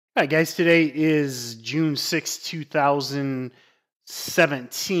All right, guys, today is June 6th,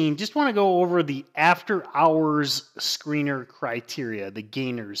 2017. Just want to go over the after hours screener criteria, the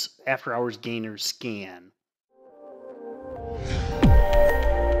gainers, after hours gainer scan.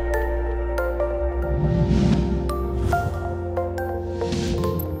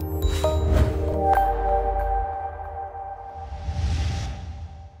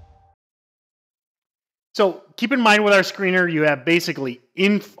 So keep in mind with our screener, you have basically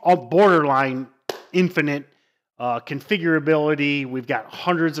borderline infinite configurability. We've got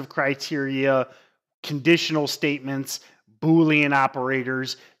hundreds of criteria, conditional statements, Boolean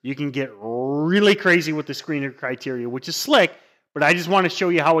operators. You can get really crazy with the screener criteria, which is slick, but I just want to show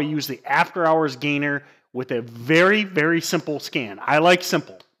you how I use the after hours gainer with a very, very simple scan. I like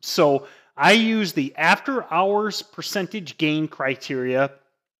simple. So I use the after hours percentage gain criteria,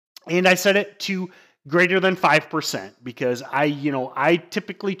 and I set it to greater than 5% because I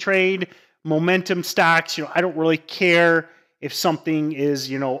typically trade momentum stocks. I don't really care if something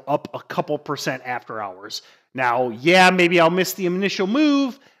is, up a couple percent after hours. Now, yeah, maybe I'll miss the initial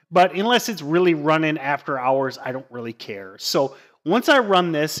move, but unless it's really running after hours, I don't really care. So once I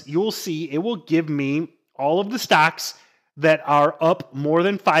run this, you'll see it will give me all of the stocks that are up more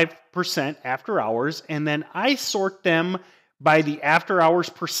than 5% after hours, and then I sort them by the after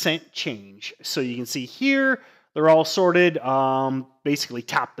hours percent change. So you can see here, they're all sorted basically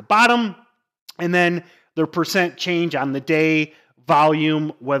top to bottom, and then their percent change on the day,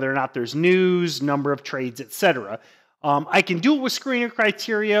 volume, whether or not there's news, number of trades, etc. I can do it with screener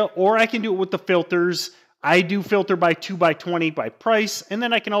criteria, or I can do it with the filters. I do filter by 2x20 by price, and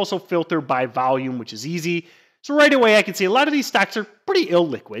then I can also filter by volume, which is easy. So right away, I can see a lot of these stocks are pretty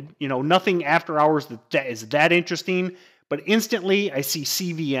illiquid. Nothing after hours that is that interesting. But instantly, I see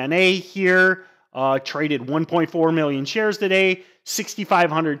CVNA here, traded 1.4 million shares today,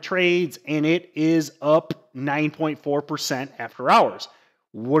 6,500 trades, and it is up 9.4% after hours.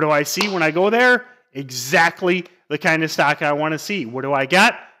 What do I see when I go there? Exactly the kind of stock I want to see. What do I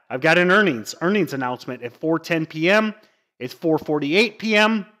got? I've got an earnings announcement at 4:10 p.m. It's 4:48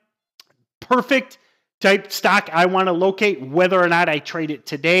 p.m. Perfect type stock I want to locate, whether or not I trade it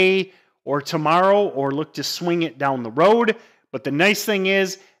today or tomorrow, or look to swing it down the road. But the nice thing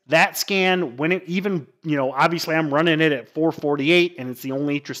is that scan, when it even, obviously I'm running it at 448 and it's the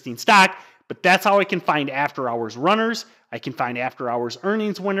only interesting stock, but that's how I can find after hours runners. I can find after hours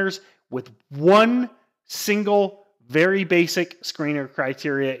earnings winners with one single, very basic screener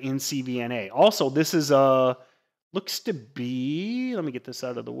criteria in CVNA. Also, this is looks to be, let me get this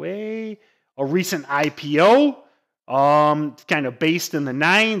out of the way, a recent IPO. Kind of based in the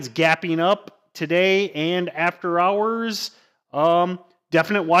 9s, gapping up today and after hours.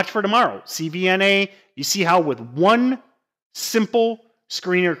 Definite watch for tomorrow. CVNA, you see how with one simple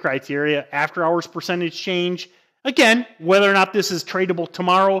screener criteria, after hours percentage change, again, whether or not this is tradable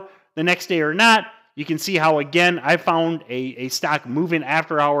tomorrow, the next day or not, you can see how, again, I found a stock moving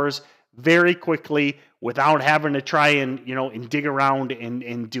after hours very quickly without having to try and, and dig around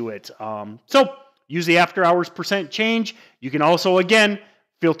and do it. So use the after hours percent change. You can also, again,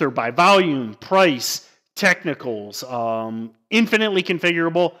 filter by volume, price, technicals, infinitely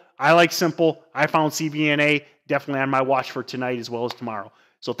configurable. I like simple. I found CVNA definitely on my watch for tonight as well as tomorrow.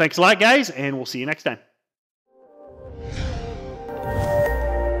 So thanks a lot, guys, and we'll see you next time.